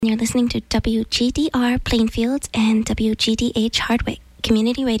You're listening to WGDR Plainfield and WGDH Hardwick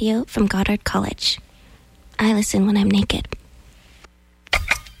Community Radio from Goddard College. I listen when I'm naked.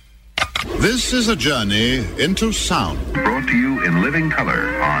 This is a journey into sound. Brought to you in living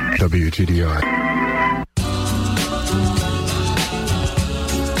color on WGDR.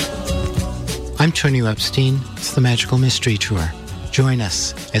 I'm Tony Epstein. It's the Magical Mystery Tour. Join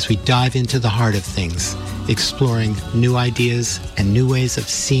us as we dive into the heart of things, exploring new ideas and new ways of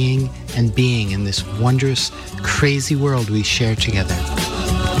seeing and being in this wondrous, crazy world we share together.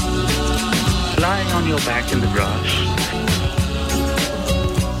 Lying on your back in the grass,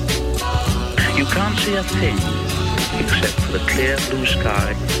 you can't see a thing except for the clear blue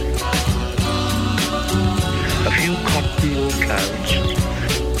sky, a few cotton wool clouds,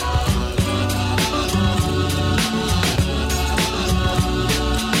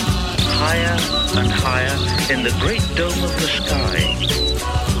 higher and higher in the great dome of the sky,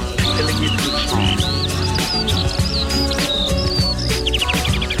 filling it with song.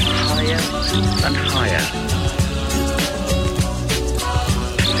 Higher and higher,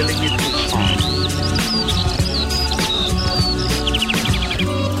 filling it with song.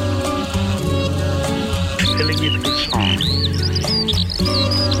 Filling it with song.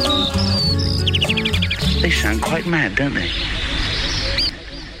 They sound quite mad, don't they?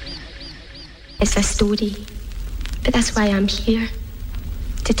 It's a story, but that's why I'm here,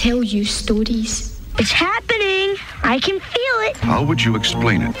 to tell you stories. It's happening. I can feel it. How would you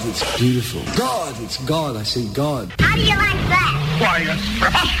explain it? It's beautiful. God, it's God. I say God. How do you like that? Why, it's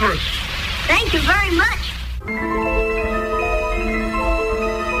preposterous. Thank you very much.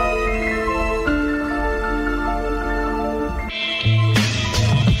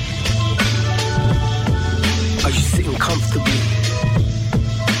 Are you sitting comfortably?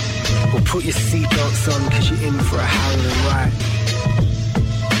 Well, put your seatbelts on, cause you're in for a howling ride.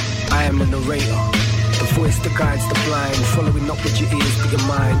 I am the narrator, the voice that guides the blind, following not with your ears but your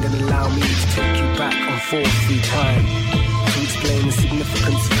mind, and allow me to take you back on 4 through time, to explain the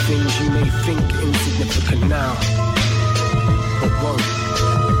significance of things you may think insignificant now, but won't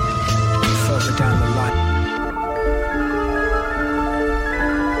further down the line.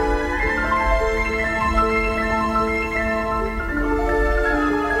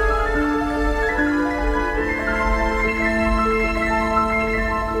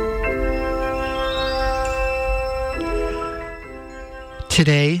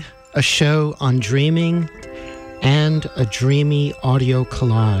 Today, a show on dreaming and a dreamy audio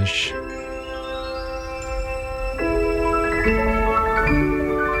collage.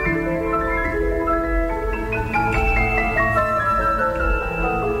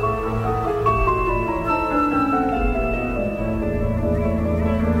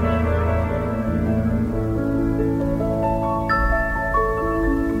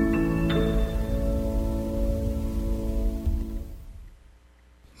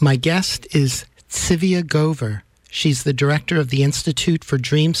 My guest is Tzivia Gover. She's the director of the Institute for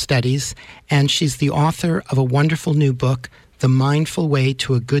Dream Studies, and she's the author of a wonderful new book, The Mindful Way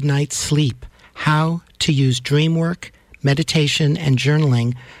to a Good Night's Sleep, How to Use Dream Work, Meditation, and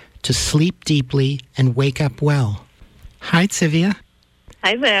Journaling to Sleep Deeply and Wake Up Well. Hi, Tzivia.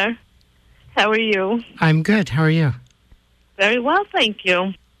 Hi there. How are you? I'm good. How are you? Very well, thank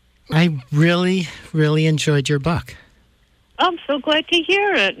you. I really, really enjoyed your book. I'm so glad to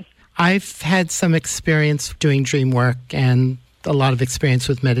hear it. I've had some experience doing dream work and a lot of experience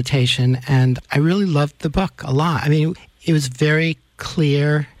with meditation, and I really loved the book a lot. I mean, it was very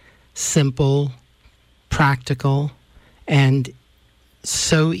clear, simple, practical, and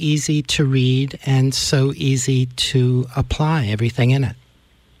so easy to read and so easy to apply everything in it.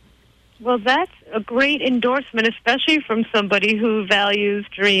 Well, that's a great endorsement, especially from somebody who values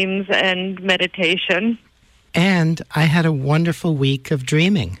dreams and meditation. And I had a wonderful week of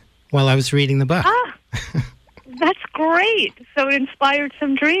dreaming while I was reading the book. Ah, that's great. So it inspired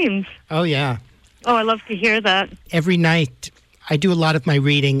some dreams. Oh, yeah. Oh, I love to hear that. Every night, I do a lot of my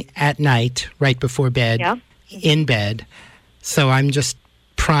reading at night, right before bed, in bed. So I'm just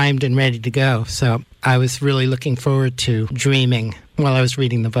primed and ready to go. So I was really looking forward to dreaming while I was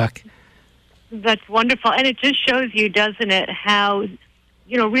reading the book. That's wonderful. And it just shows you, doesn't it, how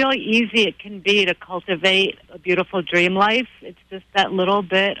really easy it can be to cultivate a beautiful dream life. It's just that little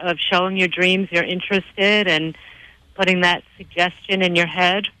bit of showing your dreams you're interested and putting that suggestion in your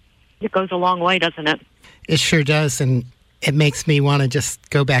head. It goes a long way, doesn't it? It sure does, and it makes me want to just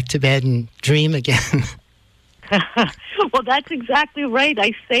go back to bed and dream again. Well, that's exactly right.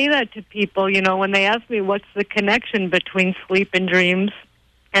 I say that to people, when they ask me what's the connection between sleep and dreams.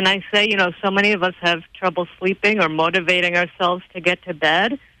 And I say, so many of us have trouble sleeping or motivating ourselves to get to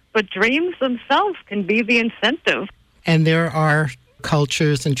bed. but dreams themselves can be the incentive. And there are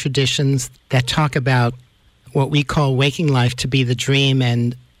cultures and traditions that talk about what we call waking life to be the dream,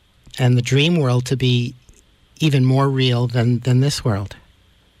 and the dream world to be even more real than this world.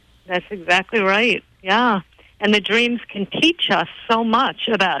 That's exactly right, yeah. And the dreams can teach us so much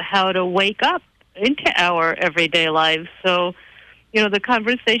about how to wake up into our everyday lives. So, the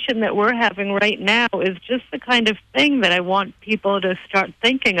conversation that we're having right now is just the kind of thing that I want people to start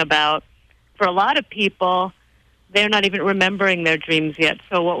thinking about. For a lot of people, they're not even remembering their dreams yet.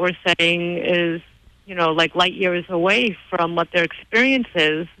 So what we're saying is, like light years away from what their experience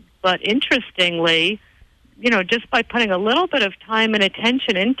is. But interestingly, just by putting a little bit of time and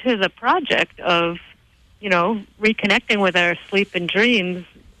attention into the project of, reconnecting with our sleep and dreams,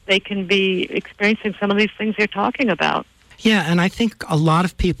 they can be experiencing some of these things you're talking about. Yeah, and I think a lot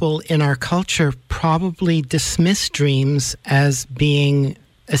of people in our culture probably dismiss dreams as being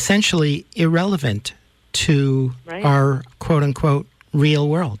essentially irrelevant to our quote-unquote real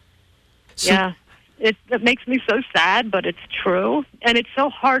world. So, yeah, it makes me so sad, but it's true. And it's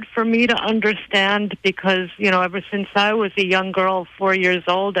so hard for me to understand because, ever since I was a young girl, 4 years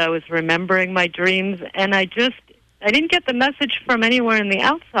old, I was remembering my dreams, and I didn't get the message from anywhere in the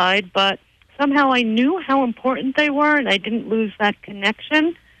outside, but somehow I knew how important they were, and I didn't lose that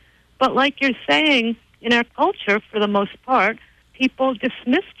connection. But like you're saying, in our culture, for the most part, people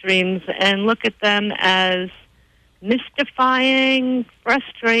dismiss dreams and look at them as mystifying,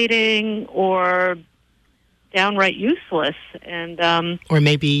 frustrating, or downright useless. And or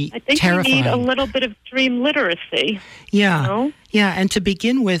maybe I think terrifying. We need a little bit of dream literacy. Yeah, yeah. And to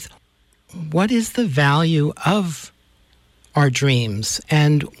begin with, what is the value of our dreams,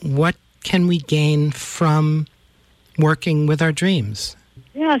 and what can we gain from working with our dreams?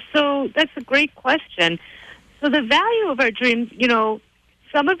 Yeah, so that's a great question. So the value of our dreams,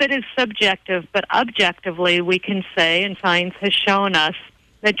 some of it is subjective, but objectively we can say, and science has shown us,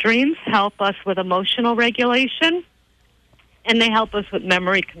 that dreams help us with emotional regulation, and they help us with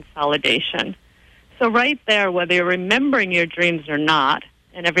memory consolidation. So right there, whether you're remembering your dreams or not,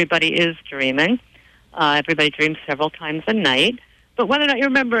 and everybody is dreaming, everybody dreams several times a night, but whether or not you're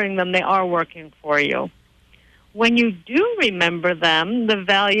remembering them, they are working for you. When you do remember them, the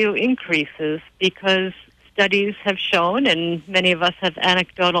value increases because studies have shown, and many of us have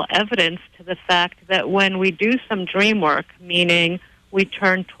anecdotal evidence to the fact that when we do some dream work, meaning we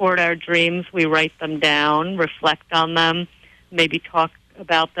turn toward our dreams, we write them down, reflect on them, maybe talk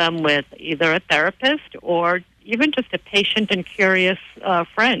about them with either a therapist or even just a patient and curious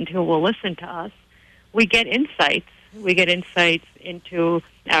friend who will listen to us, we get insights. We get insights into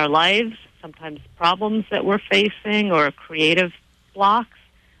our lives, sometimes problems that we're facing or creative blocks.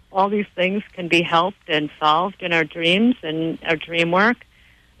 All these things can be helped and solved in our dreams and our dream work,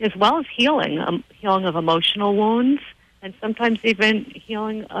 as well as healing, healing of emotional wounds, and sometimes even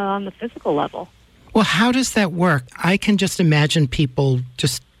healing on the physical level. Well, how does that work? I can just imagine people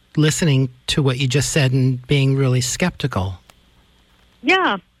just listening to what you just said and being really skeptical.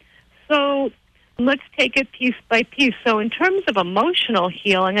 Yeah. So let's take it piece by piece. So in terms of emotional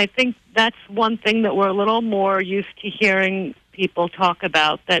healing, I think that's one thing that we're a little more used to hearing people talk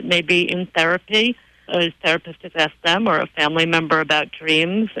about, that maybe in therapy, a therapist has asked them or a family member about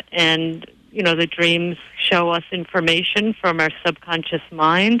dreams, and, the dreams show us information from our subconscious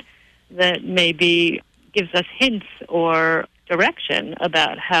mind that maybe gives us hints or direction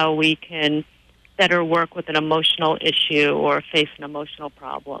about how we can better work with an emotional issue or face an emotional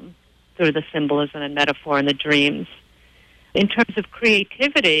problem through the symbolism and metaphor in the dreams. In terms of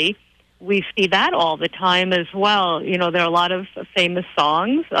creativity, we see that all the time as well. There are a lot of famous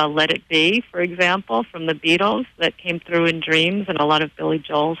songs, Let It Be, for example, from the Beatles that came through in dreams, and a lot of Billy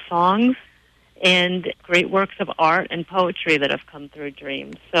Joel songs, and great works of art and poetry that have come through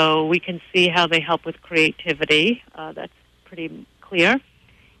dreams. So we can see how they help with creativity. That's pretty clear.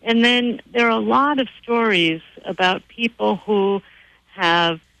 And then there are a lot of stories about people who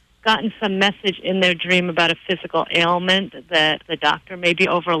have gotten some message in their dream about a physical ailment that the doctor maybe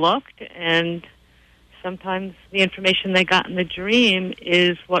overlooked, and sometimes the information they got in the dream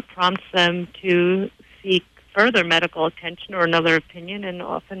is what prompts them to seek further medical attention or another opinion, and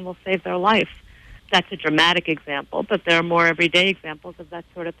often will save their life. That's a dramatic example, but there are more everyday examples of that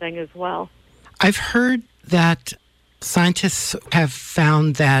sort of thing as well. I've heard that scientists have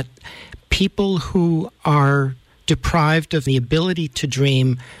found that people who are deprived of the ability to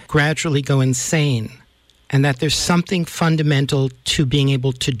dream gradually go insane, and that there's something fundamental to being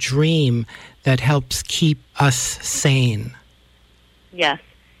able to dream that helps keep us sane. Yes.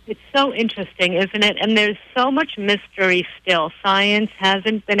 It's so interesting, isn't it? And there's so much mystery still. Science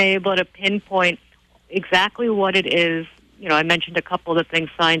hasn't been able to pinpoint exactly what it is. You know, I mentioned a couple of the things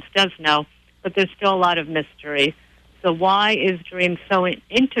science does know, but there's still a lot of mystery. So why is dream so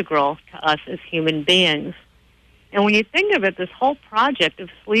integral to us as human beings? And when you think of it, this whole project of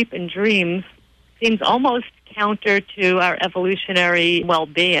sleep and dreams seems almost counter to our evolutionary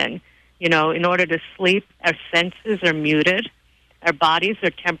well-being. You know, in order to sleep, our senses are muted. Our bodies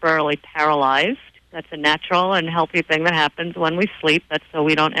are temporarily paralyzed. That's a natural and healthy thing that happens when we sleep. That's so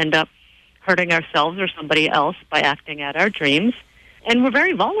we don't end up hurting ourselves or somebody else by acting out our dreams. And we're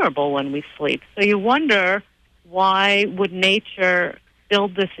very vulnerable when we sleep. So you wonder, why would nature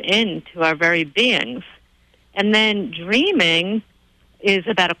build this into our very beings? And then dreaming is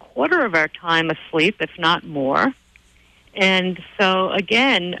about a quarter of our time asleep, if not more. And so,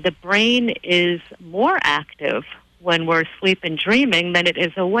 again, the brain is more active when we're asleep and dreaming than it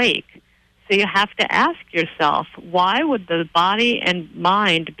is awake. So you have to ask yourself, why would the body and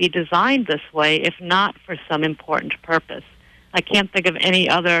mind be designed this way if not for some important purpose? I can't think of any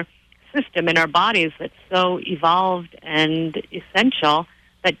other system in our bodies that's so evolved and essential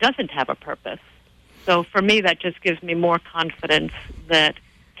that doesn't have a purpose. So for me, that just gives me more confidence that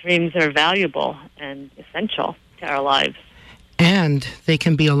dreams are valuable and essential to our lives. And they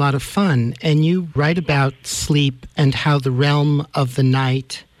can be a lot of fun. And you write about sleep and how the realm of the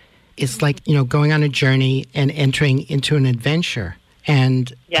night is like, you know, going on a journey and entering into an adventure.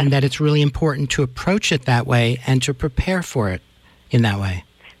 And that it's really important to approach it that way and to prepare for it in that way.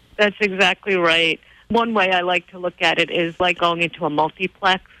 That's exactly right. One way I like to look at it is like going into a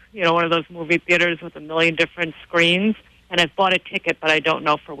multiplex, you know, one of those movie theaters with 1 million different screens. And I've bought a ticket, but I don't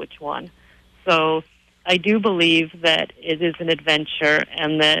know for which one. So I do believe that it is an adventure,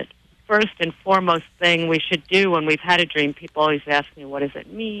 and that first and foremost thing we should do when we've had a dream, people always ask me, what does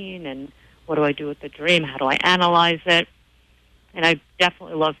it mean, and what do I do with the dream? How do I analyze it? And I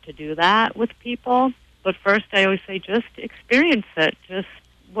definitely love to do that with people. But first I always say, just experience it. Just,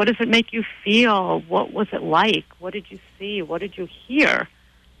 what does it make you feel? What was it like? What did you see? What did you hear?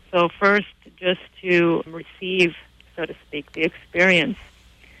 So first, just to receive, so to speak, the experience.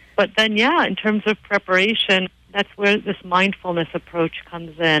 But then, in terms of preparation, that's where this mindfulness approach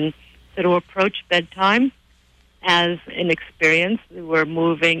comes in. So to approach bedtime as an experience, we're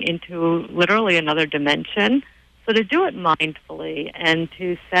moving into literally another dimension. So to do it mindfully and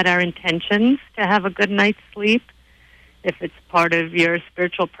to set our intentions to have a good night's sleep. If it's part of your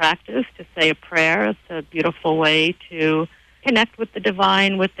spiritual practice, to say a prayer, it's a beautiful way to connect with the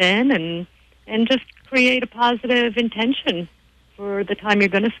divine within and just create a positive intention for the time you're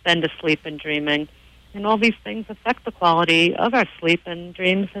going to spend asleep and dreaming. And all these things affect the quality of our sleep and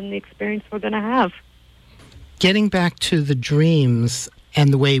dreams and the experience we're going to have. Getting back to the dreams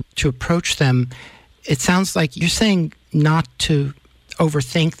and the way to approach them, it sounds like you're saying not to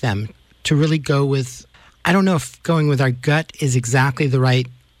overthink them, to really go with, I don't know if going with our gut is exactly the right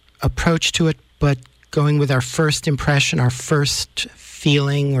approach to it, but going with our first impression, our first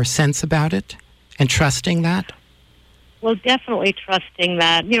feeling or sense about it, and trusting that? Well, definitely trusting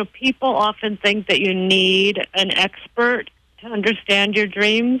that. You know, people often think that you need an expert to understand your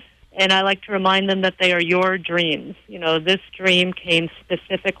dreams, and I like to remind them that they are your dreams. You know, this dream came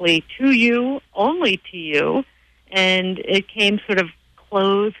specifically to you, only to you, and it came sort of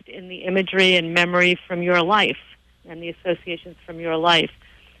clothed in the imagery and memory from your life and the associations from your life.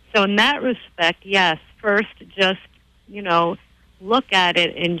 So in that respect, yes, first just, you know, look at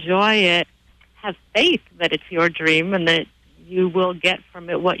it, enjoy it, have faith that it's your dream and that you will get from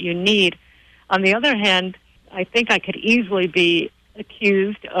it what you need. On the other hand, I think I could easily be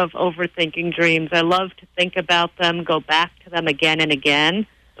accused of overthinking dreams. I love to think about them, go back to them again and again.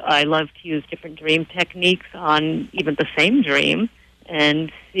 I love to use different dream techniques on even the same dream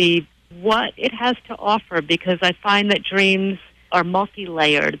and see what it has to offer, because I find that dreams are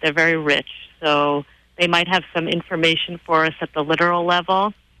multi-layered. They're very rich. So they might have some information for us at the literal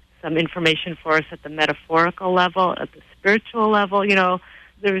level, some information for us at the metaphorical level, at the spiritual level. You know,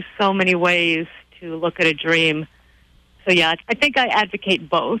 there's so many ways to look at a dream. So, yeah, I think I advocate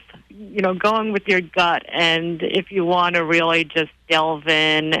both, you know, going with your gut, and if you want to really just delve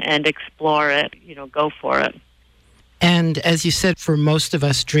in and explore it, you know, go for it. And as you said, for most of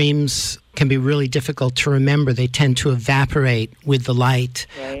us, dreams can be really difficult to remember. They tend to evaporate with the light.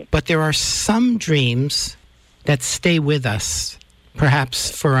 Right. But there are some dreams that stay with us, perhaps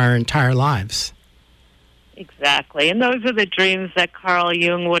for our entire lives. Exactly. And those are the dreams that Carl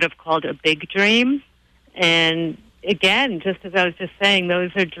Jung would have called a big dream. And again, just as I was just saying, those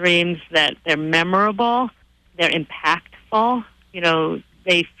are dreams that they're memorable, they're impactful. You know,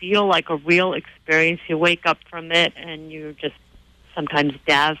 they feel like a real experience. You wake up from it and you're just sometimes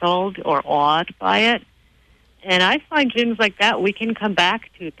dazzled or awed by it. And I find dreams like that we can come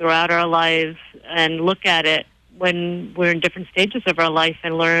back to throughout our lives and look at it when we're in different stages of our life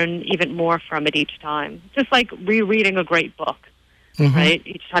and learn even more from it each time. Just like rereading a great book, right?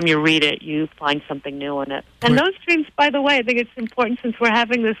 Each time you read it, you find something new in it. And those dreams, by the way, I think it's important since we're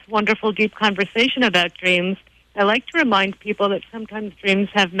having this wonderful, deep conversation about dreams, I like to remind people that sometimes dreams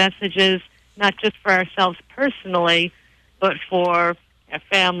have messages not just for ourselves personally, but for our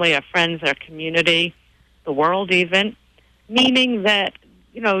family, our friends, our community, the world even, meaning that,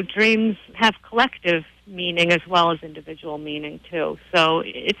 dreams have collective meaning as well as individual meaning too. So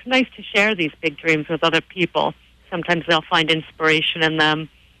it's nice to share these big dreams with other people. Sometimes they'll find inspiration in them,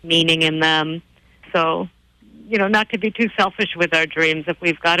 meaning in them. So, not to be too selfish with our dreams. If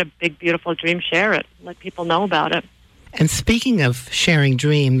we've got a big, beautiful dream, share it. Let people know about it. And speaking of sharing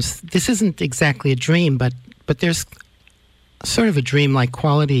dreams, this isn't exactly a dream, but there's sort of a dreamlike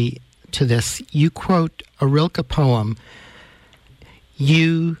quality to this. You quote a Rilke poem,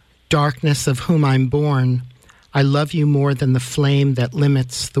 "You, darkness of whom I'm born, I love you more than the flame that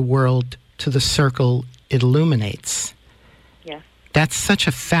limits the world to the circle it illuminates." Yes. That's such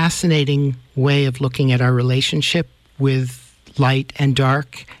a fascinating way of looking at our relationship with light and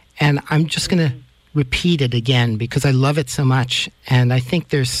dark. And I'm just going to repeat it again because I love it so much. And I think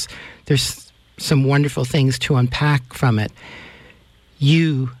there's some wonderful things to unpack from it.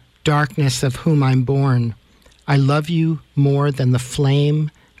 "You, darkness of whom I'm born, I love you more than the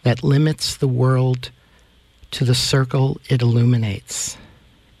flame that limits the world to the circle it illuminates."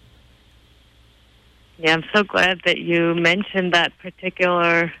 Yeah, I'm so glad that you mentioned that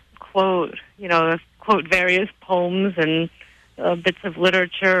particular quote. Quote various poems and bits of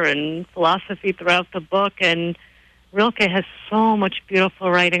literature and philosophy throughout the book. And Rilke has so much beautiful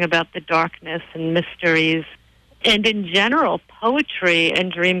writing about the darkness and mysteries. And in general, poetry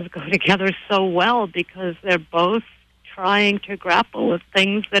and dreams go together so well because they're both trying to grapple with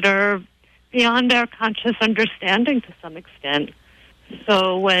things that are beyond our conscious understanding to some extent.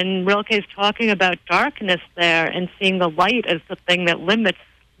 So when Rilke is talking about darkness there and seeing the light as the thing that limits,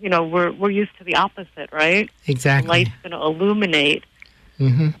 we're used to the opposite, right? Exactly. The light's going to illuminate.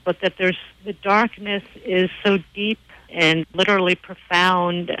 But that the darkness is so deep and literally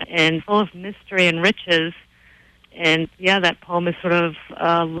profound and full of mystery and riches. And, that poem is sort of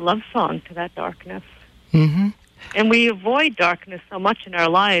a love song to that darkness. And we avoid darkness so much in our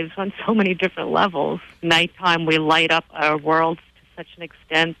lives on so many different levels. Nighttime, we light up our worlds to such an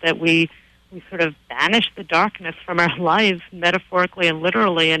extent that we sort of banish the darkness from our lives, metaphorically and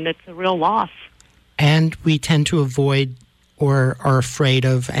literally, and it's a real loss. And we tend to avoid or are afraid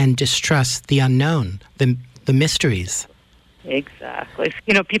of and distrust the unknown, the mysteries. Exactly.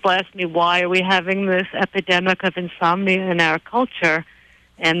 People ask me, why are we having this epidemic of insomnia in our culture?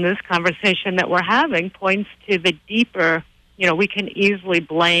 And this conversation that we're having points to the deeper, we can easily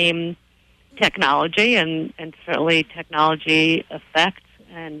blame technology, and certainly technology affects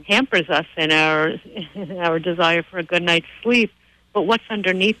and hampers us in our desire for a good night's sleep. But what's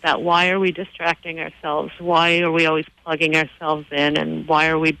underneath that? Why are we distracting ourselves? Why are we always plugging ourselves in? And why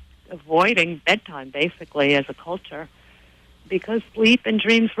are we avoiding bedtime, basically, as a culture? Because sleep and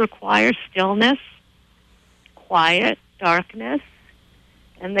dreams require stillness, quiet, darkness,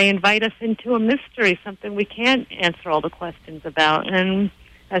 and they invite us into a mystery, something we can't answer all the questions about. And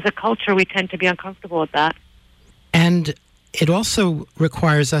as a culture, we tend to be uncomfortable with that. And it also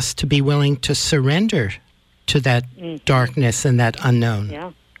requires us to be willing to surrender to that darkness and that unknown.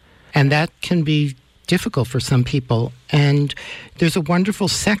 Yeah. And that can be difficult for some people. And there's a wonderful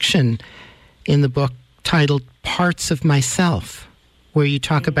section in the book titled Parts of Myself, where you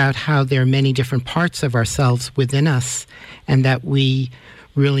talk about how there are many different parts of ourselves within us and that we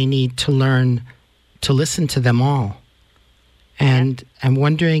really need to learn to listen to them all. And I'm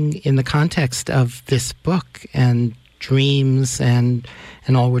wondering, in the context of this book and dreams and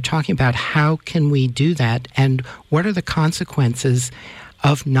all we're talking about, how can we do that, and what are the consequences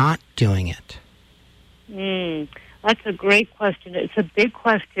of not doing it? That's a great question. It's a big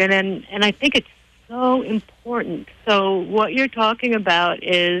question, and I think it's so important. So what you're talking about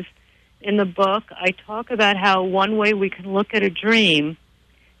is, in the book, I talk about how one way we can look at a dream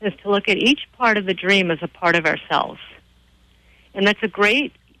is to look at each part of the dream as a part of ourselves. And that's a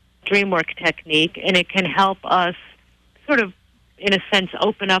great dream work technique, and it can help us sort of, in a sense,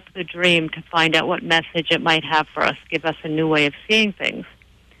 open up the dream to find out what message it might have for us, give us a new way of seeing things.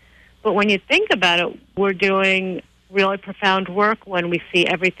 But when you think about it, we're doing really profound work when we see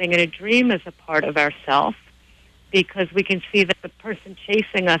everything in a dream as a part of ourself. because we can see that the person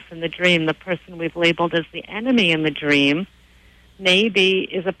chasing us in the dream, the person we've labeled as the enemy in the dream, maybe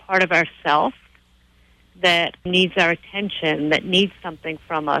is a part of ourself that needs our attention, that needs something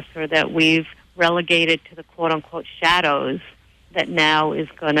from us, or that we've relegated to the quote-unquote shadows that now is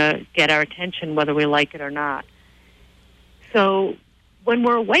going to get our attention whether we like it or not. So when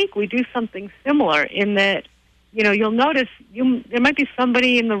we're awake, we do something similar in that, you'll notice there might be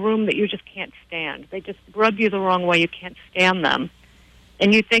somebody in the room that you just can't stand. They just rub you the wrong way. You can't stand them.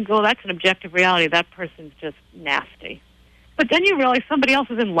 And you think, oh, that's an objective reality. That person's just nasty. But then you realize somebody else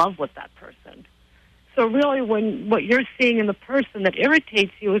is in love with that person. So really, when what you're seeing in the person that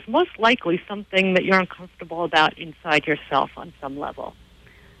irritates you is most likely something that you're uncomfortable about inside yourself on some level.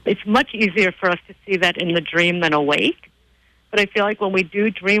 It's much easier for us to see that in the dream than awake. But I feel like when we do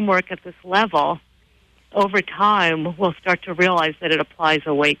dream work at this level, over time, we'll start to realize that it applies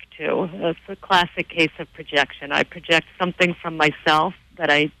awake too. It's a classic case of projection. I project something from myself that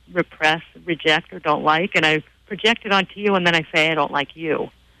I repress, reject, or don't like, and I project it onto you, and then I say, I don't like you,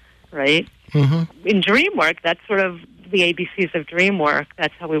 right? Mm-hmm. In dream work, that's sort of the ABCs of dream work.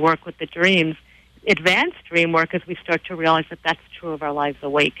 That's how we work with the dreams. Advanced dream work is we start to realize that that's true of our lives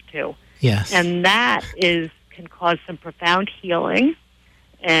awake too. Yes. And that can cause some profound healing.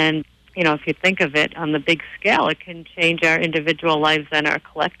 And, if you think of it on the big scale, it can change our individual lives and our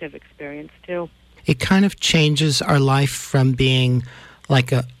collective experience too. It kind of changes our life from being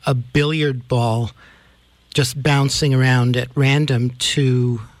like a billiard ball just bouncing around at random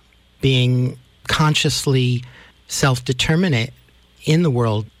to being consciously self-determinate in the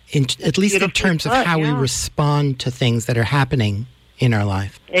world, at least in terms of how we respond to things that are happening in our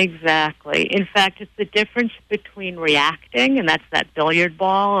life. Exactly. In fact, it's the difference between reacting, and that's that billiard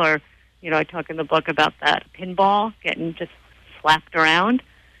ball, or, I talk in the book about that pinball getting just slapped around,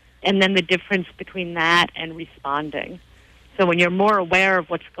 and then the difference between that and responding. So when you're more aware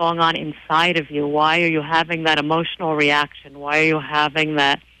of what's going on inside of you, why are you having that emotional reaction? Why are you having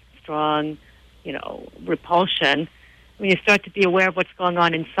that strong, repulsion? When you start to be aware of what's going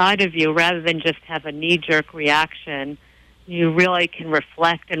on inside of you, rather than just have a knee-jerk reaction, you really can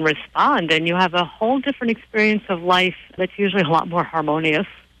reflect and respond, and you have a whole different experience of life that's usually a lot more harmonious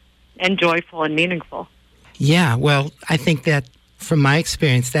and joyful and meaningful. Yeah, well, I think that from my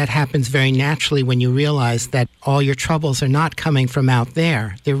experience, that happens very naturally when you realize that all your troubles are not coming from out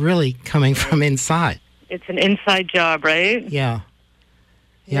there. They're really coming from inside. It's an inside job, right? Yeah.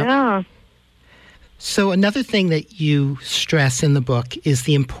 Yep. Yeah. So another thing that you stress in the book is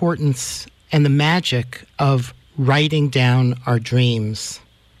the importance and the magic of writing down our dreams.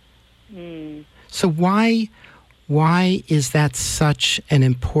 Mm. So why is that such an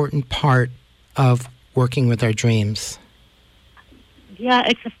important part of working with our dreams? Yeah,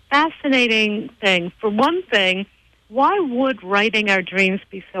 it's a fascinating thing. For one thing, why would writing our dreams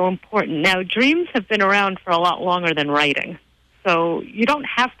be so important? Now, dreams have been around for a lot longer than writing. So you don't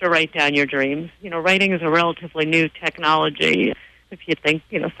have to write down your dreams. Writing is a relatively new technology. If you think,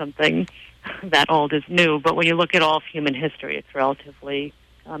 something that old is new. But when you look at all of human history, it's relatively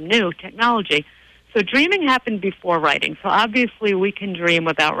new technology. So dreaming happened before writing. So obviously we can dream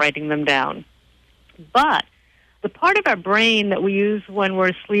without writing them down. But the part of our brain that we use when we're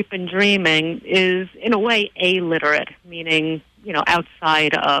asleep and dreaming is, in a way, illiterate, meaning,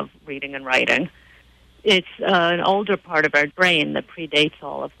 outside of reading and writing. It's an older part of our brain that predates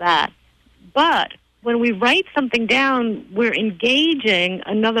all of that. But when we write something down, we're engaging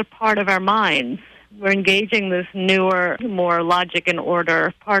another part of our minds. We're engaging this newer, more logic and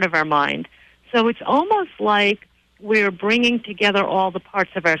order part of our mind. So it's almost like we're bringing together all the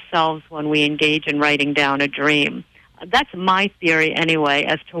parts of ourselves when we engage in writing down a dream. That's my theory anyway,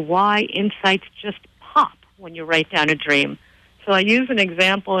 as to why insights just pop when you write down a dream. So I use an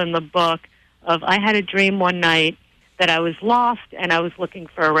example in the book of I had a dream one night that I was lost and I was looking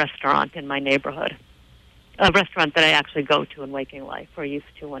for a restaurant in my neighborhood, a restaurant that I actually go to in waking life, or used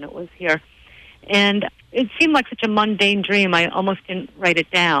to when it was here. And it seemed like such a mundane dream, I almost didn't write it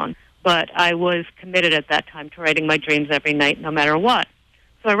down. But I was committed at that time to writing my dreams every night, no matter what.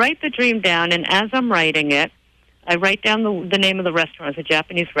 So I write the dream down, and as I'm writing it, I write down the name of the restaurant. It's a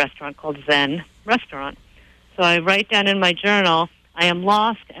Japanese restaurant called Zen Restaurant. So I write down in my journal, I am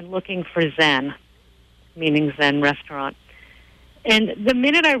lost and looking for Zen, meaning Zen Restaurant. And the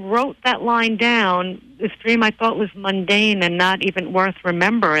minute I wrote that line down, this dream I thought was mundane and not even worth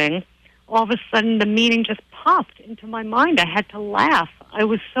remembering, all of a sudden the meaning just popped into my mind. I had to laugh. I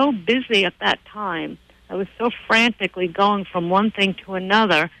was so busy at that time. I was so frantically going from one thing to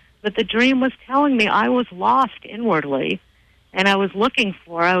another that the dream was telling me I was lost inwardly, and I was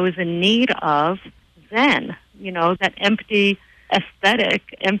in need of Zen, that empty aesthetic,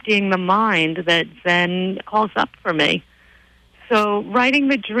 emptying the mind that Zen calls up for me. So writing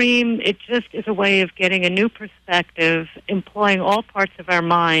the dream, it just is a way of getting a new perspective, employing all parts of our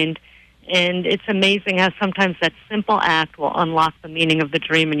mind, and it's amazing how sometimes that simple act will unlock the meaning of the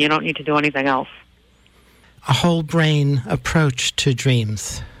dream and you don't need to do anything else. A whole brain approach to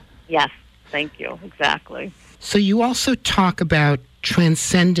dreams. Yes, thank you, exactly. So you also talk about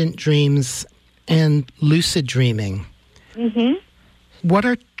transcendent dreams and lucid dreaming. Mm-hmm. What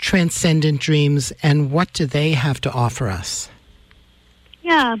are transcendent dreams and what do they have to offer us?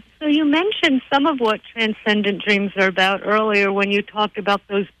 Yeah, so you mentioned some of what transcendent dreams are about earlier when you talked about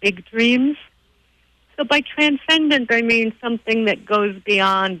those big dreams. So by transcendent, I mean something that goes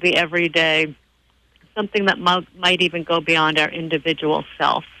beyond the everyday, something that might even go beyond our individual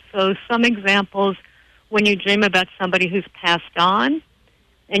self. So some examples, when you dream about somebody who's passed on,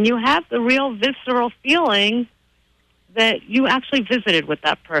 and you have the real visceral feeling that you actually visited with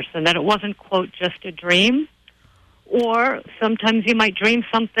that person, that it wasn't, quote, just a dream. Or sometimes you might dream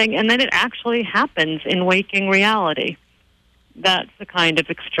something and then it actually happens in waking reality. That's the kind of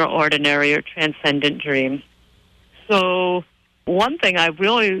extraordinary or transcendent dream. So one thing I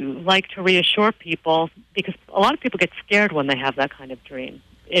really like to reassure people, because a lot of people get scared when they have that kind of dream.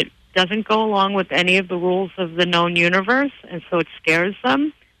 It doesn't go along with any of the rules of the known universe, and so it scares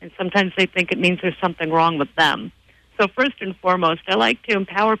them, and sometimes they think it means there's something wrong with them. So first and foremost, I like to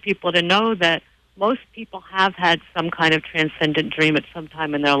empower people to know that most people have had some kind of transcendent dream at some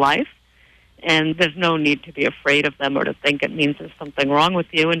time in their life, and there's no need to be afraid of them or to think it means there's something wrong with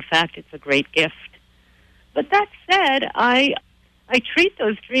you. In fact, it's a great gift. But that said, I treat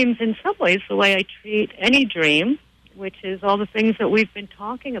those dreams in some ways the way I treat any dream, which is all the things that we've been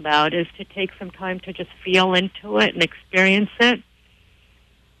talking about, is to take some time to just feel into it and experience it,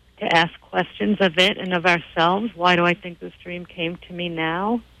 to ask questions of it and of ourselves. Why do I think this dream came to me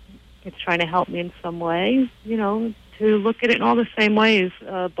now? It's trying to help me in some way, to look at it in all the same ways,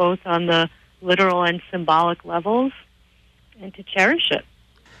 both on the literal and symbolic levels, and to cherish it.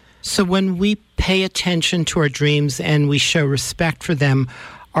 So when we pay attention to our dreams and we show respect for them,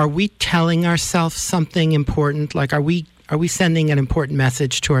 are we telling ourselves something important? Like, are we sending an important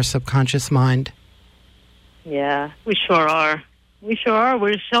message to our subconscious mind? Yeah, we sure are. We sure are.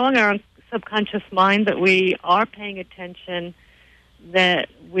 We're showing our subconscious mind that we are paying attention, that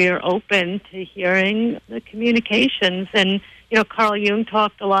we're open to hearing the communications. And, Carl Jung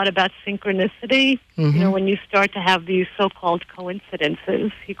talked a lot about synchronicity. Mm-hmm. When you start to have these so-called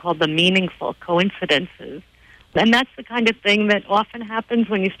coincidences, he called them meaningful coincidences. And that's the kind of thing that often happens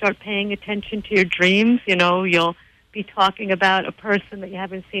when you start paying attention to your dreams. You'll be talking about a person that you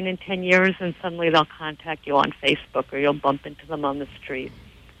haven't seen in 10 years, and suddenly they'll contact you on Facebook, or you'll bump into them on the street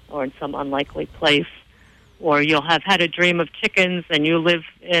or in some unlikely place. Or you'll have had a dream of chickens, and you live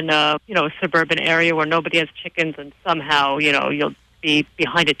in a suburban area where nobody has chickens, and somehow, you'll be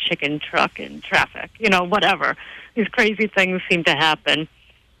behind a chicken truck in traffic. Whatever. These crazy things seem to happen.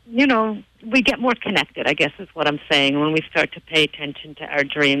 We get more connected, I guess is what I'm saying, when we start to pay attention to our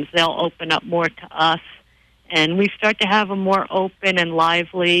dreams. They'll open up more to us, and we start to have a more open and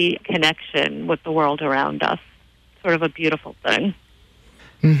lively connection with the world around us. Sort of a beautiful thing.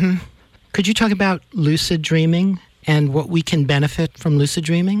 Mm-hmm. Could you talk about lucid dreaming and what we can benefit from lucid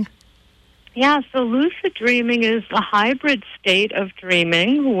dreaming? Yeah, so lucid dreaming is a hybrid state of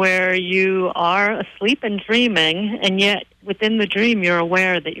dreaming where you are asleep and dreaming, and yet within the dream you're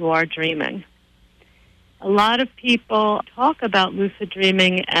aware that you are dreaming. A lot of people talk about lucid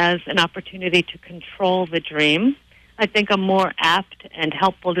dreaming as an opportunity to control the dream. I think a more apt and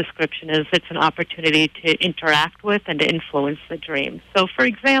helpful description is it's an opportunity to interact with and to influence the dream. So, for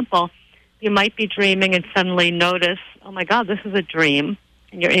example, you might be dreaming and suddenly notice, oh my God, this is a dream,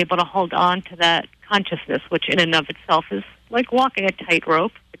 and you're able to hold on to that consciousness, which in and of itself is like walking a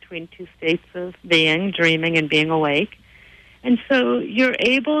tightrope between two states of being, dreaming and being awake. And so you're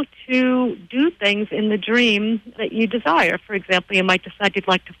able to do things in the dream that you desire. For example, you might decide you'd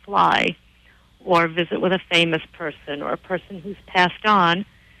like to fly or visit with a famous person or a person who's passed on.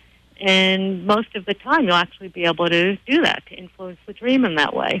 And most of the time you'll actually be able to do that, to influence the dream in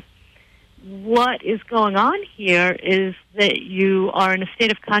that way. What is going on here is that you are in a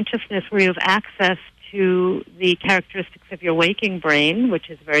state of consciousness where you have access to the characteristics of your waking brain, which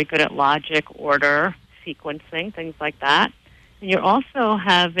is very good at logic, order, sequencing, things like that. And you're also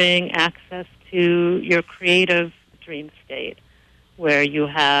having access to your creative dream state, where you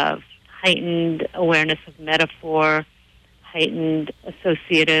have heightened awareness of metaphor, heightened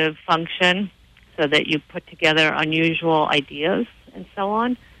associative function, so that you put together unusual ideas and so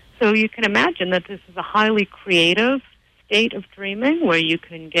on. So you can imagine that this is a highly creative state of dreaming where you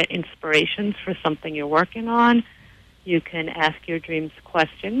can get inspirations for something you're working on. You can ask your dreams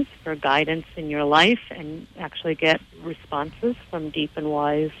questions for guidance in your life and actually get responses from deep and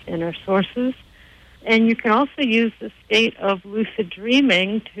wise inner sources. And you can also use the state of lucid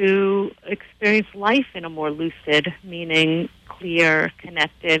dreaming to experience life in a more lucid, meaning clear,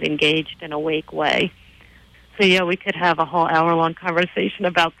 connected, engaged, and awake way. So, yeah, we could have a whole hour-long conversation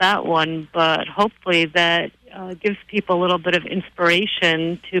about that one, but hopefully that gives people a little bit of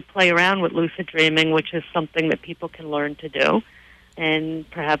inspiration to play around with lucid dreaming, which is something that people can learn to do. And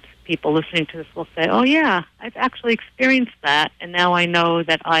perhaps people listening to this will say, oh, yeah, I've actually experienced that, and now I know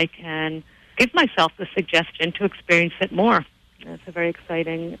that I can give myself the suggestion to experience it more. It's a very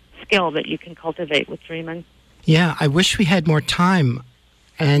exciting skill that you can cultivate with dreaming. Yeah, I wish we had more time.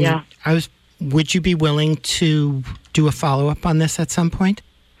 And yeah. Would you be willing to do a follow-up on this at some point?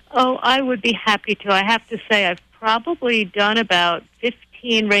 Oh, I would be happy to. I have to say I've probably done about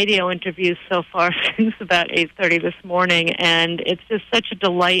 15 radio interviews so far since about 8:30 this morning, and it's just such a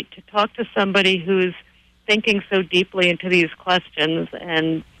delight to talk to somebody who's thinking so deeply into these questions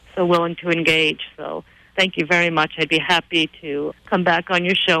and so willing to engage. So thank you very much. I'd be happy to come back on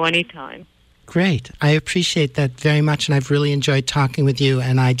your show anytime. Great. I appreciate that very much, and I've really enjoyed talking with you,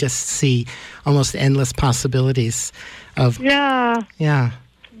 and I just see almost endless possibilities of... Yeah. Yeah.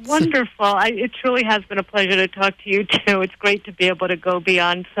 Wonderful. It truly has been a pleasure to talk to you, too. It's great to be able to go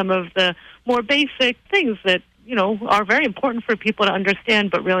beyond some of the more basic things that, you know, are very important for people to understand,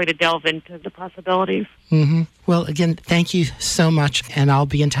 but really to delve into the possibilities. Mm-hmm. Well, again, thank you so much, and I'll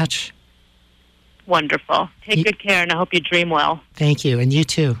be in touch. Wonderful. Take good care, and I hope you dream well. Thank you, and you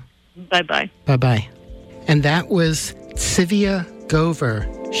too. Bye-bye. Bye-bye. And that was Tzivia Gover.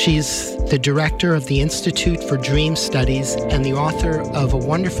 She's the director of the Institute for Dream Studies and the author of a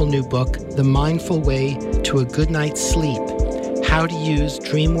wonderful new book, The Mindful Way to a Good Night's Sleep: How to Use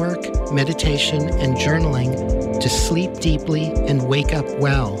Dream Work, Meditation, and Journaling to Sleep Deeply and Wake Up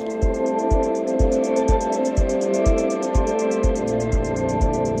Well.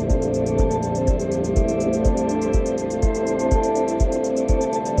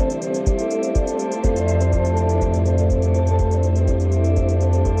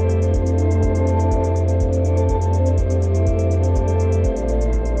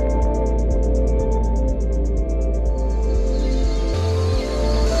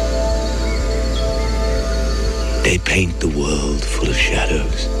 They paint the world full of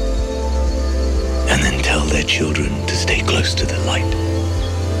shadows and then tell their children to stay close to the light.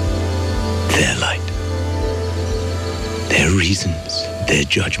 Their light. Their reasons, their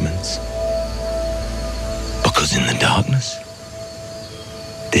judgments. Because in the darkness,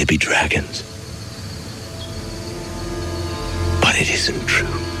 there be dragons. But it isn't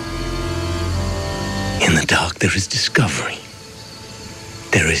true. In the dark, there is discovery.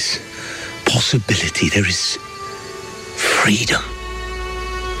 There is possibility. There is freedom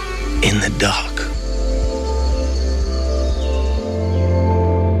in the dark.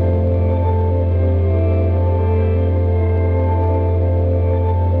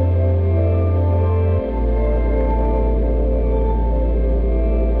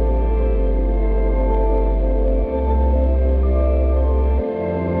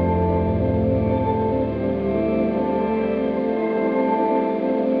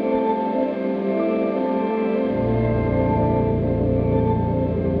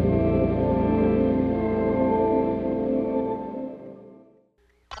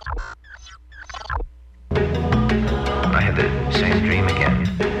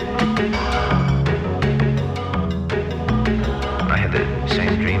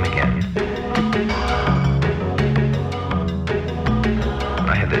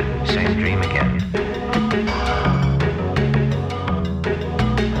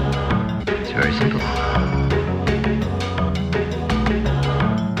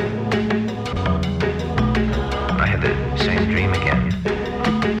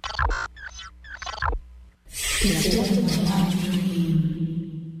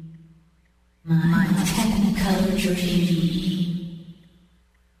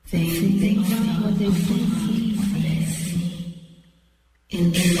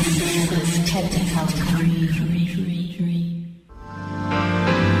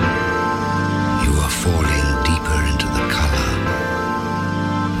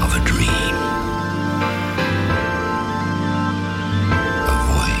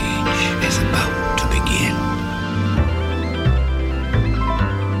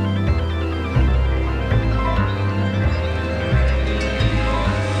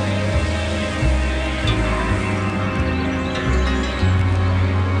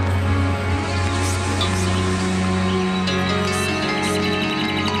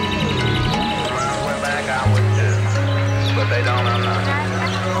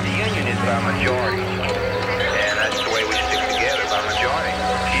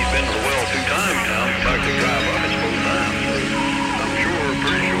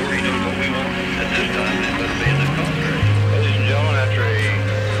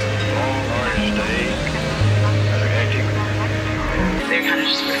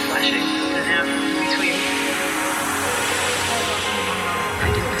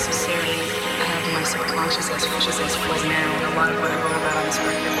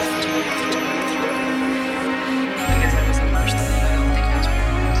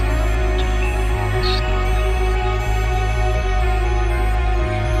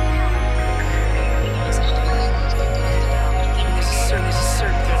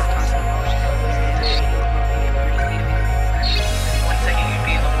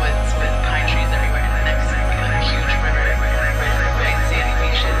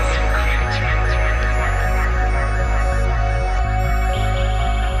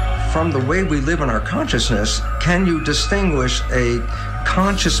 from the way we live in our consciousness, can you distinguish a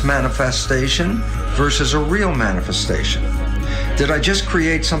conscious manifestation versus a real manifestation? Did I just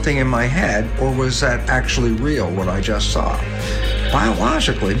create something in my head, or was that actually real, what I just saw?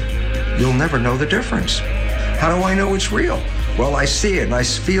 Biologically, you'll never know the difference. How do I know it's real? Well, I see it, and I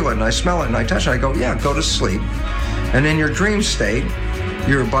feel it, and I smell it, and I touch it. I go, yeah, go to sleep. And in your dream state,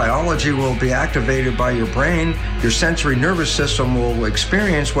 your biology will be activated by your brain. Your sensory nervous system will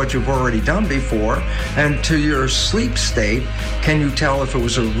experience what you've already done before. And to your sleep state, can you tell if it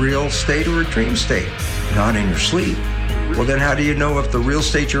was a real state or a dream state? Not in your sleep. Well, then how do you know if the real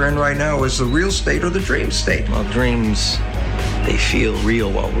state you're in right now is the real state or the dream state? Well, dreams, they feel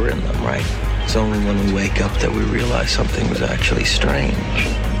real while we're in them, right? It's only when we wake up that we realize something was actually strange.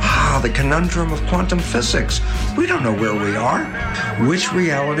 The conundrum of quantum physics. We don't know where we are. Which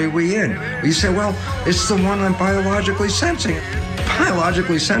reality are we in? You say, well, it's the one I'm biologically sensing.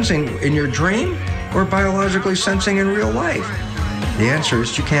 Biologically sensing in your dream or biologically sensing in real life? The answer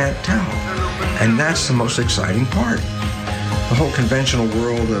is you can't tell. And that's the most exciting part. The whole conventional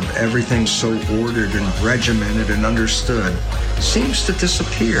world of everything so ordered and regimented and understood seems to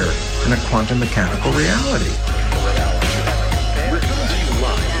disappear in a quantum mechanical reality.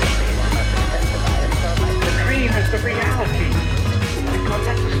 The reality, because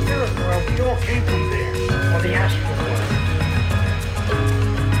that's the spirit world. We all came from there, or the astral world.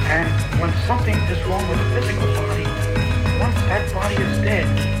 And when something is wrong with the physical body, once that body is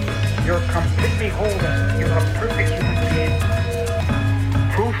dead, you're completely whole. You're a perfect human being.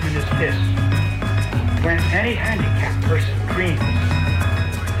 Proof is this: when any handicapped person dreams,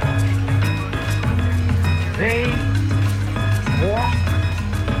 they walk,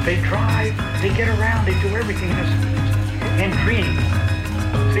 they drive, they get around, they do everything in dreams.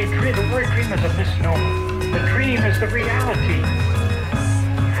 See, the word dream is a misnomer. The dream is the reality.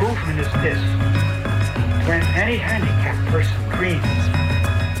 Proof is this: when any handicapped person dreams,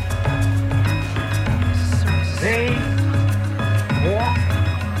 they walk,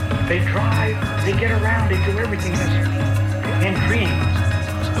 they drive, they get around, they do everything in dreams.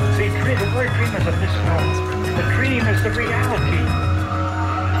 See, the word dream is a misnomer. The dream is the reality.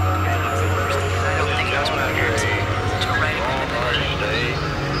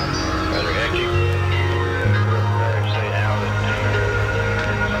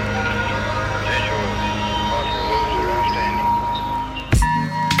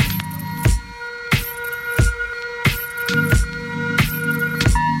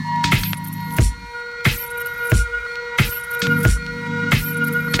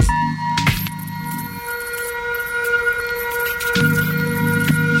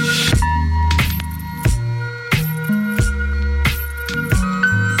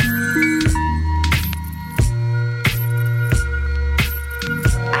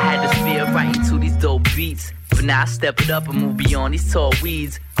 Now I step it up and move beyond these tall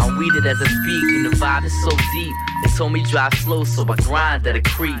weeds. I'm weeded as I speak and the vibe is so deep. They told me drive slow, so I grind at a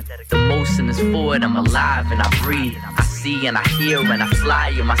creep. The motion is forward, I'm alive and I breathe. I see and I hear and I fly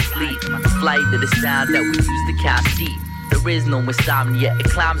in my sleep. Flight to the sound that we use to count sheep. There is no insomnia, it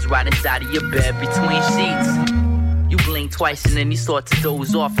climbs right inside of your bed between sheets. You blink twice and then you start to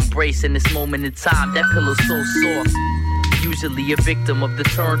doze off, embracing this moment in time, that pillow's so soft. Usually a victim of the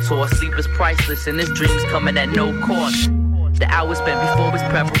turn toss. Sleep is priceless and this dream's coming at no cost. The hours spent before is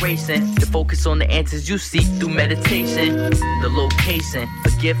preparation to focus on the answers you seek through meditation. The location, a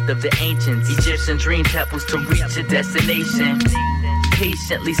gift of the ancients. Egyptian dream temples to reach a destination.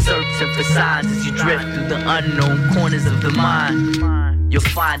 Patiently searching for signs as you drift through the unknown corners of the mind. You'll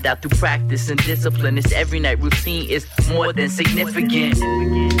find out through practice and discipline. This every night routine is more than significant.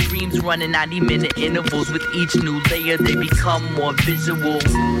 Dreams run in 90-minute intervals. With each new layer they become more visual,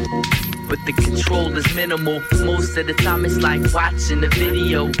 but the control is minimal. Most of the time it's like watching a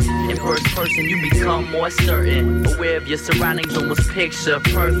video. In first person you become more certain, aware of your surroundings, almost picture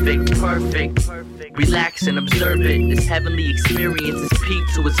perfect. Relax and observe it. This heavenly experience is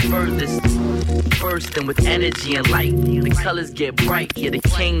peaked to its furthest. Bursting with energy and light, the colors get bright. You're the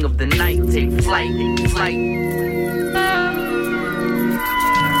king of the night. Take flight.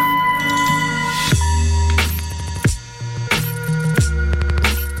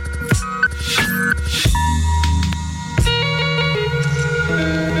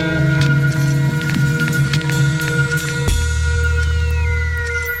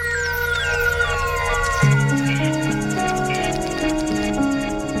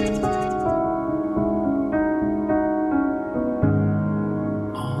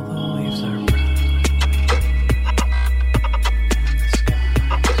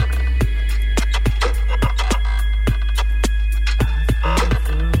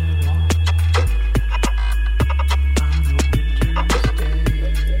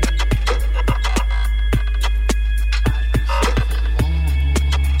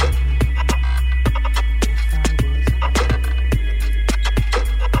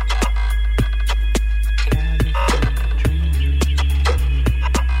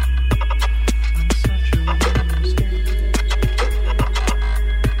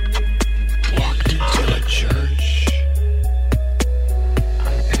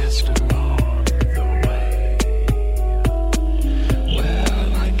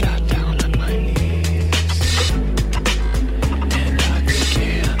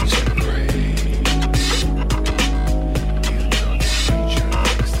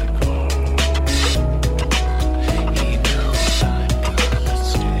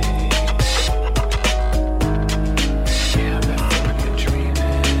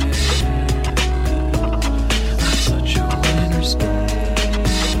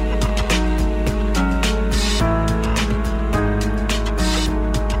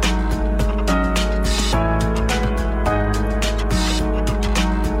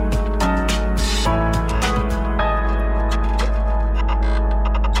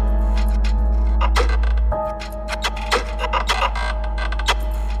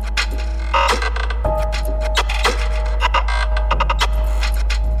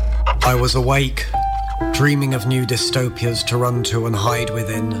 was awake, dreaming of new dystopias to run to and hide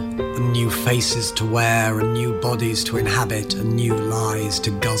within, and new faces to wear, and new bodies to inhabit, and new lies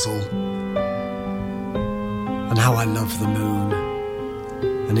to guzzle. And how I love the moon,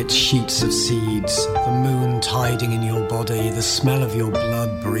 and its sheets of seeds, the moon tiding in your body, the smell of your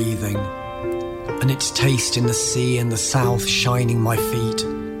blood breathing, and its taste in the sea in the south shining my feet,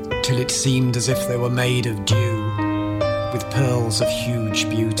 till it seemed as if they were made of dew, with pearls of huge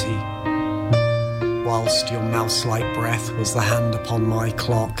beauty. Whilst your mouse-like breath was the hand upon my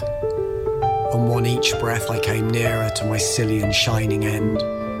clock, and one each breath I came nearer to my silly and shining end.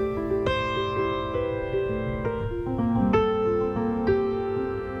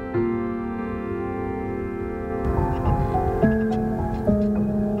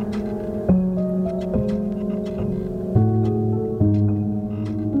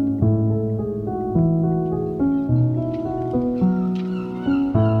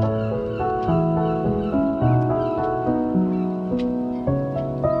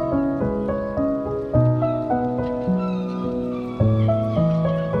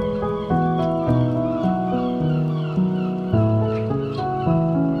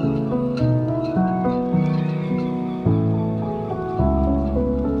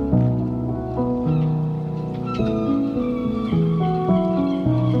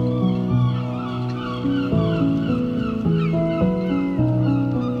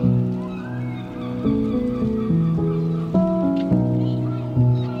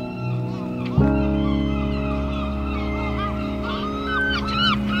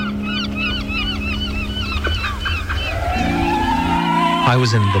 I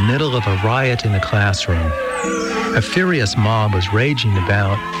was in the middle of a riot in a classroom. A furious mob was raging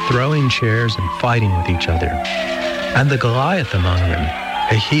about, throwing chairs and fighting with each other. And the Goliath among them,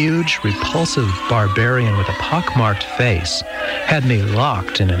 a huge, repulsive barbarian with a pockmarked face, had me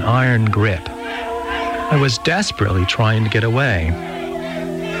locked in an iron grip. I was desperately trying to get away.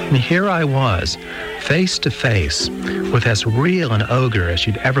 And here I was, face to face, with as real an ogre as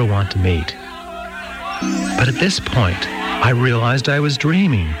you'd ever want to meet. But at this point, I realized I was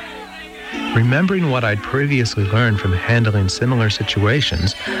dreaming. Remembering what I'd previously learned from handling similar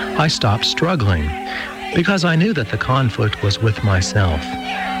situations, I stopped struggling, because I knew that the conflict was with myself.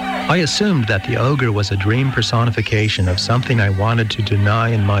 I assumed that the ogre was a dream personification of something I wanted to deny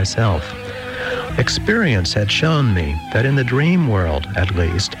in myself. Experience had shown me that in the dream world, at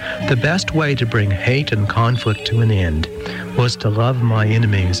least, the best way to bring hate and conflict to an end was to love my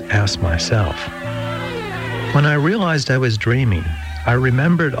enemies as myself. When I realized I was dreaming, I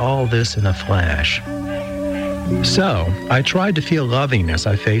remembered all this in a flash. So, I tried to feel loving as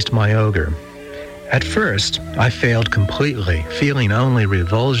I faced my ogre. At first, I failed completely, feeling only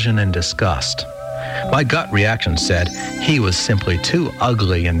revulsion and disgust. My gut reaction said he was simply too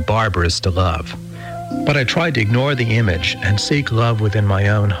ugly and barbarous to love. But I tried to ignore the image and seek love within my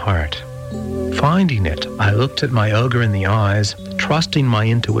own heart. Finding it, I looked at my ogre in the eyes, trusting my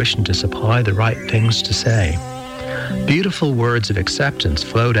intuition to supply the right things to say. Beautiful words of acceptance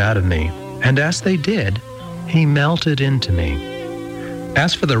flowed out of me, and as they did, he melted into me.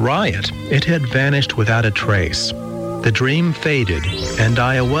 As for the riot, it had vanished without a trace. The dream faded, and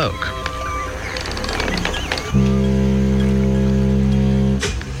I awoke.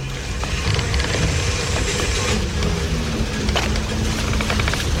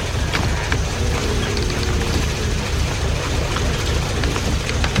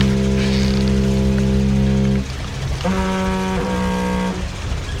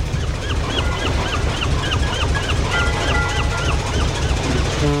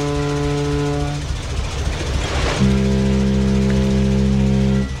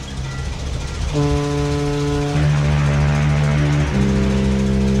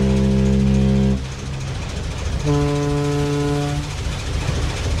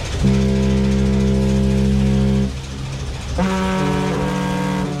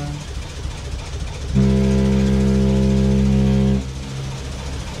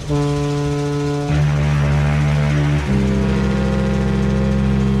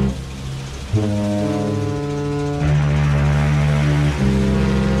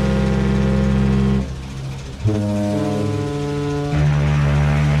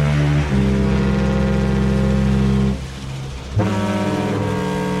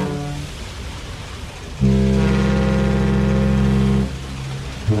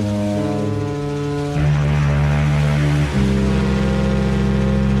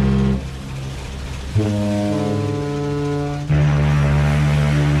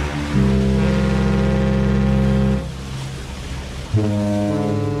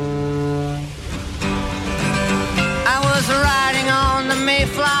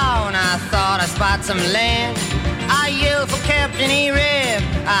 got some land. I yelled for Captain E-Rab,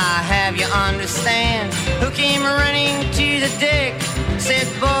 I have you understand. Who came running to the deck, said,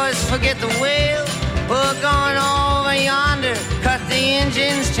 boys, forget the whale. We're going over yonder, cut the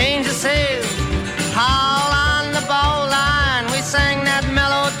engines, change the sails. Haul on the bow line, we sang that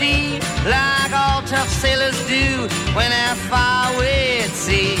melody like all tough sailors do when they're far away at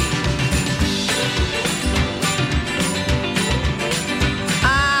sea.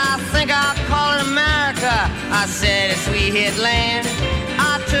 I think I'll call it America, I said as we hit land.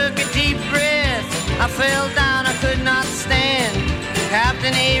 I took a deep breath, I fell down, I could not stand.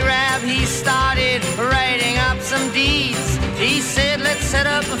 Captain Arab, he started writing up some deeds. He said, let's set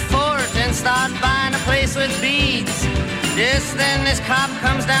up a fort and start buying a place with beads. Just then this cop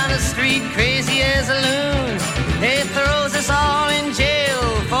comes down the street, crazy as a loon. He throws us all in jail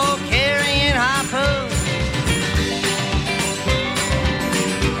for carrying harpoons.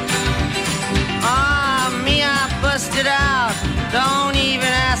 Me, I busted out, don't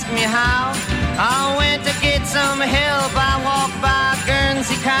even ask me how. I went to get some help, I walked by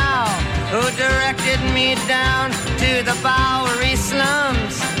Guernsey Cow, who directed me down to the Bowery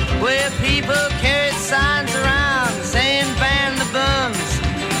slums, where people carried signs around saying ban the bums.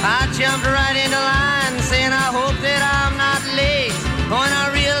 I jumped right into line saying I hope that I'm not late, when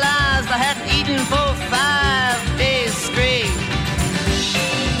I realized I hadn't eaten for 5 days straight.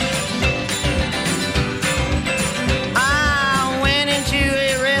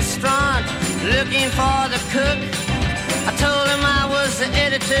 Looking for the cook, I told him I was the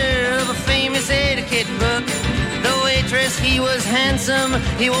editor of a famous etiquette book. The waitress, he was handsome,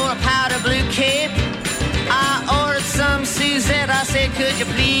 he wore a powder blue cape. I ordered some Suzette, I said, could you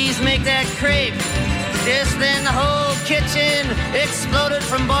please make that crepe? Just then the whole kitchen exploded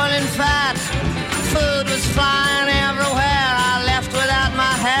from boiling fat. Food was flying everywhere, I left without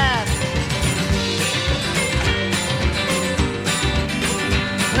my hat.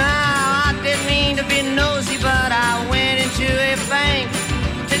 Didn't mean to be nosy, but I went into a bank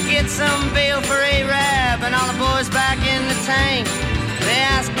to get some bail for Arab and all the boys back in the tank. They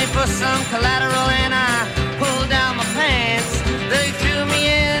asked me for some collateral and I pulled down my pants. They threw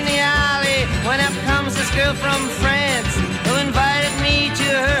me in the alley when up comes this girl from France who invited me to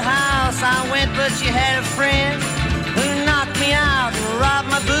her house. I went, but she had a friend who knocked me out and robbed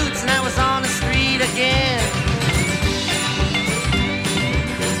my boots, and I was on the street again.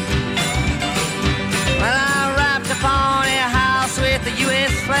 Well, I arrived upon a house with the U.S.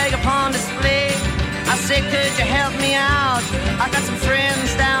 flag upon display. I said, could you help me out? I got some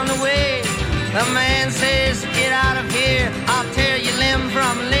friends down the way. The man says, get out of here, I'll tear you limb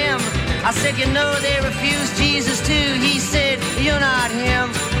from limb. I said, you know they refused Jesus too. He said, you're not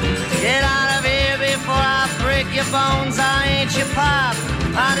him. Get out of here before I break your bones, I ain't your pop.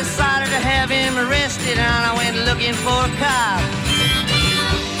 I decided to have him arrested and I went looking for a cop.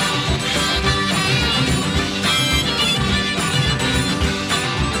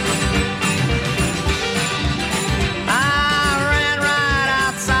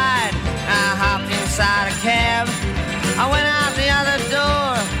 Inside a cab, I went out the other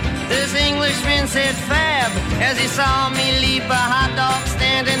door. This Englishman said fab as he saw me leap a hot dog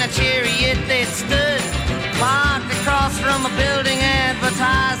stand in a chariot that stood parked across from a building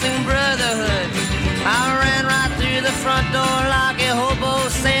advertising brotherhood. I ran right through the front door like a hobo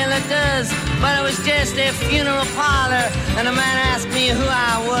sailor does, but it was just a funeral parlor and a man asked me who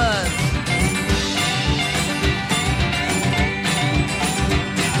I was.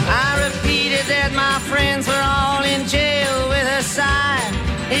 I repeated that my friends were all in jail with a sigh.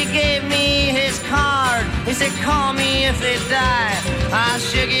 He gave me his card. He said, call me if they die. I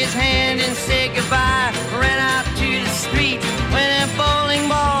shook his hand and said goodbye. Ran out to the street when a bowling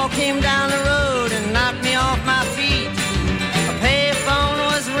ball came down the road and knocked me off my feet. A payphone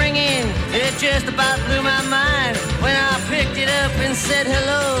was ringing. It just about blew my mind. When I picked it up and said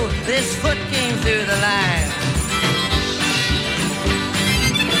hello, this foot came through the line.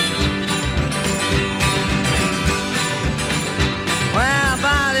 Well,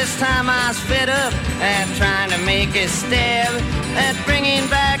 by this time I was fed up at trying to make a stab at bringing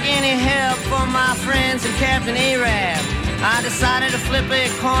back any help for my friends and Captain Arab. I decided to flip a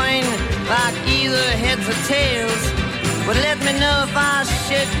coin like either heads or tails. Would let me know if I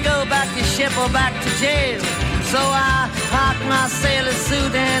should go back to ship or back to jail. So I hocked my sailor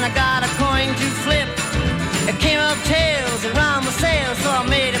suit and I got a coin to flip. It came up tails and round my sails, so I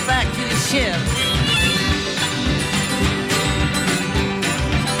made it back to the ship.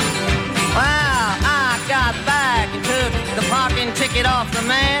 Well, I got back and took the parking ticket off the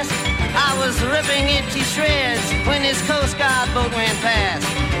mast. I was ripping it to shreds when this Coast Guard boat went past.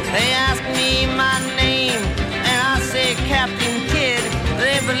 They asked me my name, and I said Captain Kidd.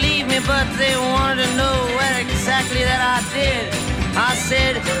 They believed me, but they wanted to know what exactly that I did. I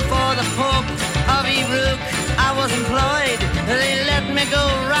said, for the Pope of Ebrook, I was employed. They let me go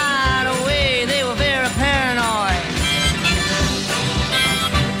right away. They were very paranoid.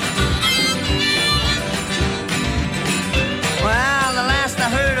 Well, the last I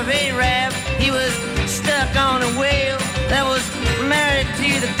heard of Arab, he was stuck on a whale that was married to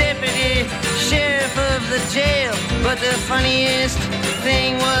the deputy sheriff of the jail. But the funniest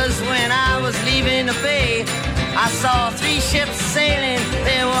thing was when I was leaving the bay, I saw 3 ships sailing,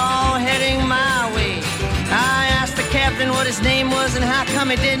 they were all heading my way. I asked the captain what his name was and how come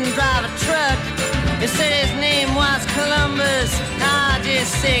he didn't drive a truck. He said his name was Columbus. I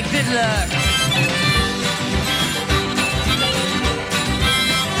just said good luck.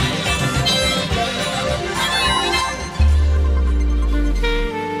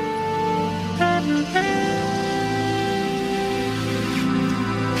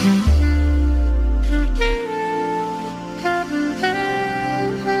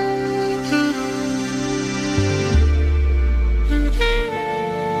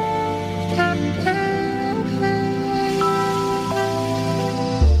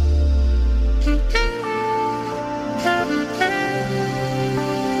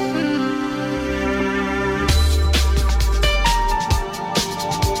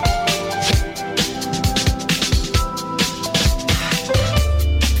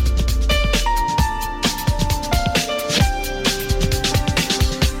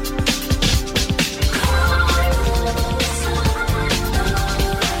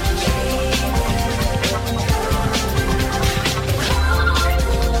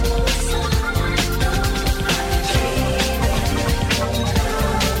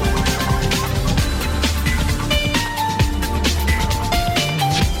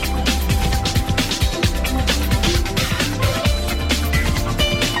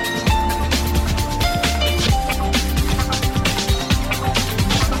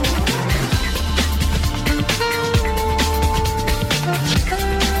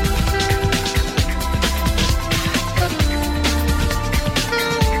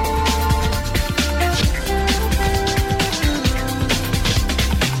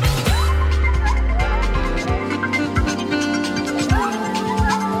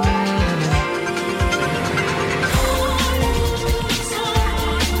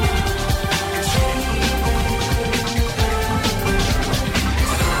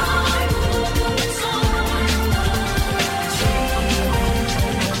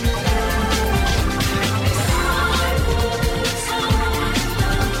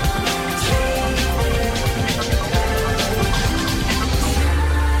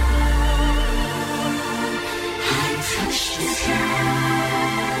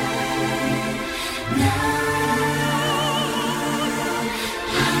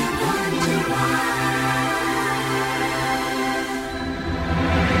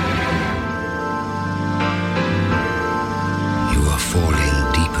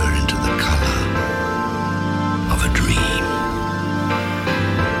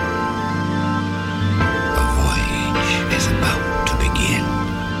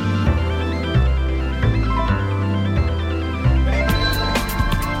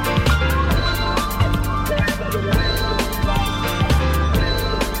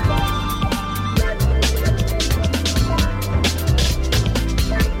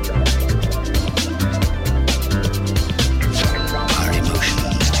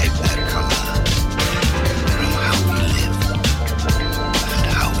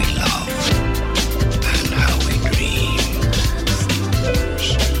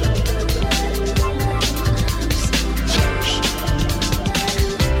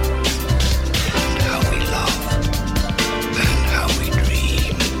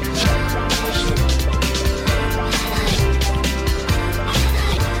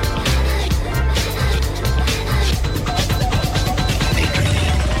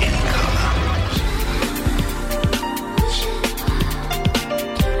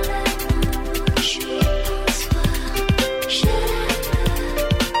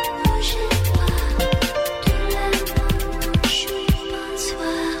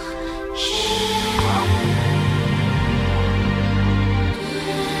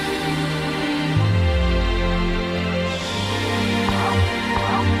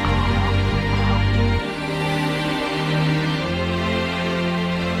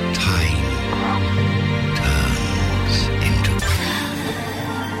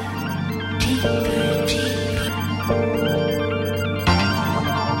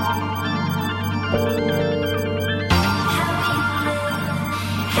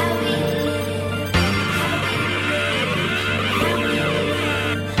 How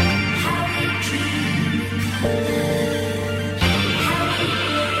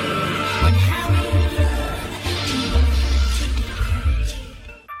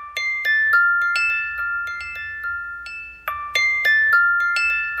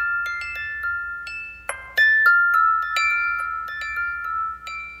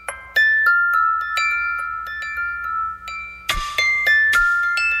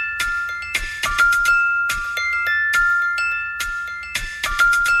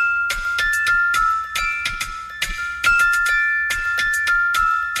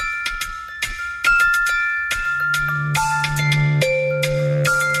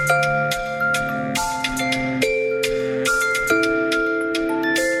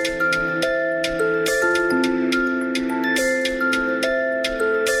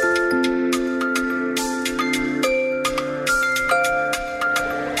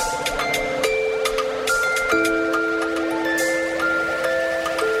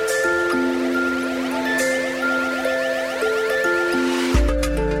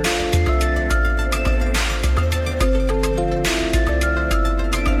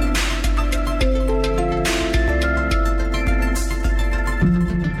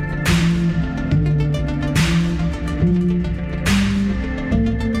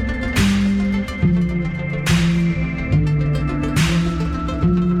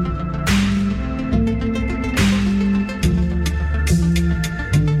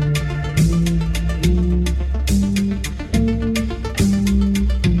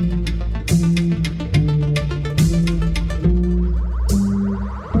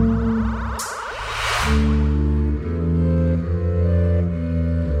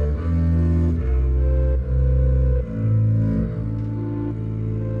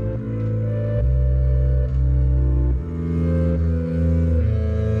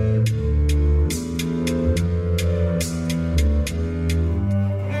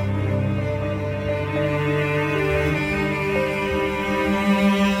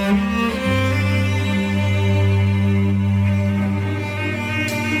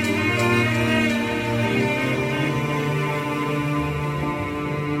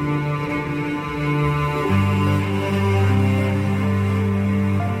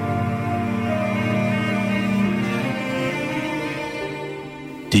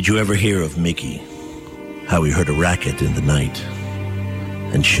Did you ever hear of Mickey? How he heard a racket in the night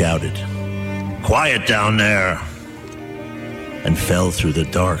and shouted, "Quiet down there!" and fell through the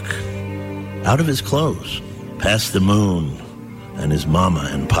dark, out of his clothes, past the moon and his mama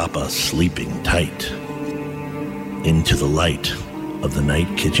and papa sleeping tight, into the light of the night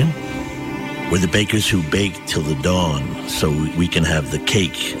kitchen, where the bakers who bake till the dawn so we can have the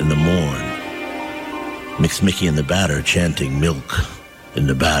cake in the morn. Mix Mickey in the batter, chanting, "Milk in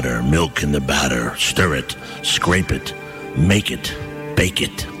the batter, milk in the batter, stir it, scrape it, make it, bake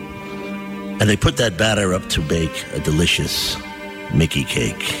it." And they put that batter up to bake a delicious Mickey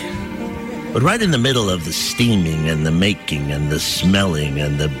cake. But right in the middle of the steaming and the making and the smelling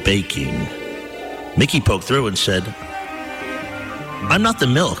and the baking, Mickey poked through and said, "I'm not the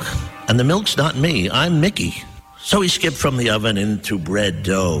milk, and the milk's not me, I'm Mickey." So he skipped from the oven into bread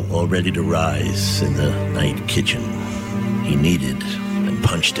dough, all ready to rise in the night kitchen. He kneaded and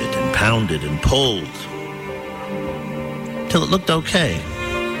punched it and pounded and pulled till it looked okay.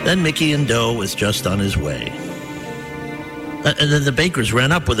 Then Mickey in dough was just on his way. And then the bakers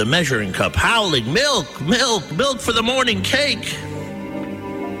ran up with a measuring cup, howling, "Milk, milk, milk for the morning cake."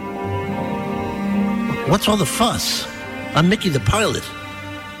 What's all the fuss? I'm Mickey the pilot.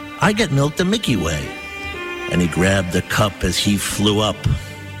 I get milk the Mickey way. And he grabbed the cup as he flew up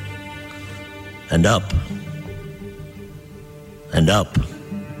and up and up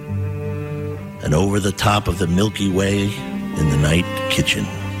and over the top of the Milky Way in the night kitchen.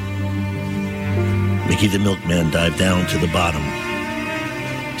 Mickey the milkman dived down to the bottom,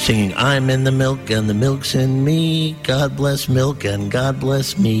 singing, "I'm in the milk and the milk's in me. God bless milk and God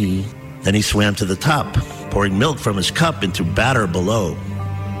bless me." Then he swam to the top, pouring milk from his cup into batter below.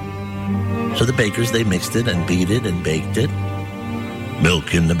 So the bakers, they mixed it and beat it and baked it.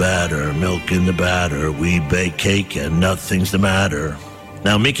 Milk in the batter, milk in the batter. We bake cake and nothing's the matter.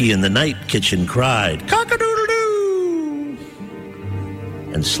 Now Mickey in the night kitchen cried, "Cock-a-doodle-doo!"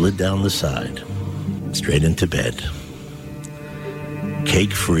 and slid down the side, straight into bed,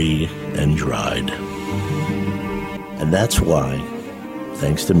 cake-free and dried. And that's why,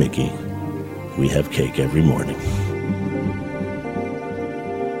 thanks to Mickey, we have cake every morning.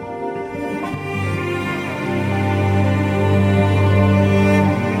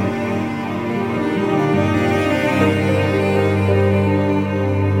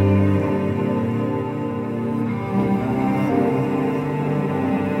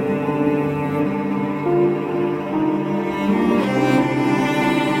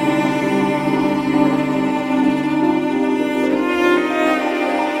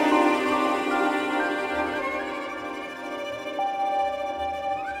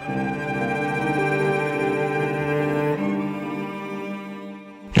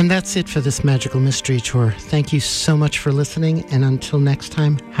 And that's it for this Magical Mystery Tour. Thank you so much for listening, and until next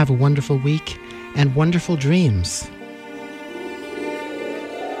time, have a wonderful week and wonderful dreams.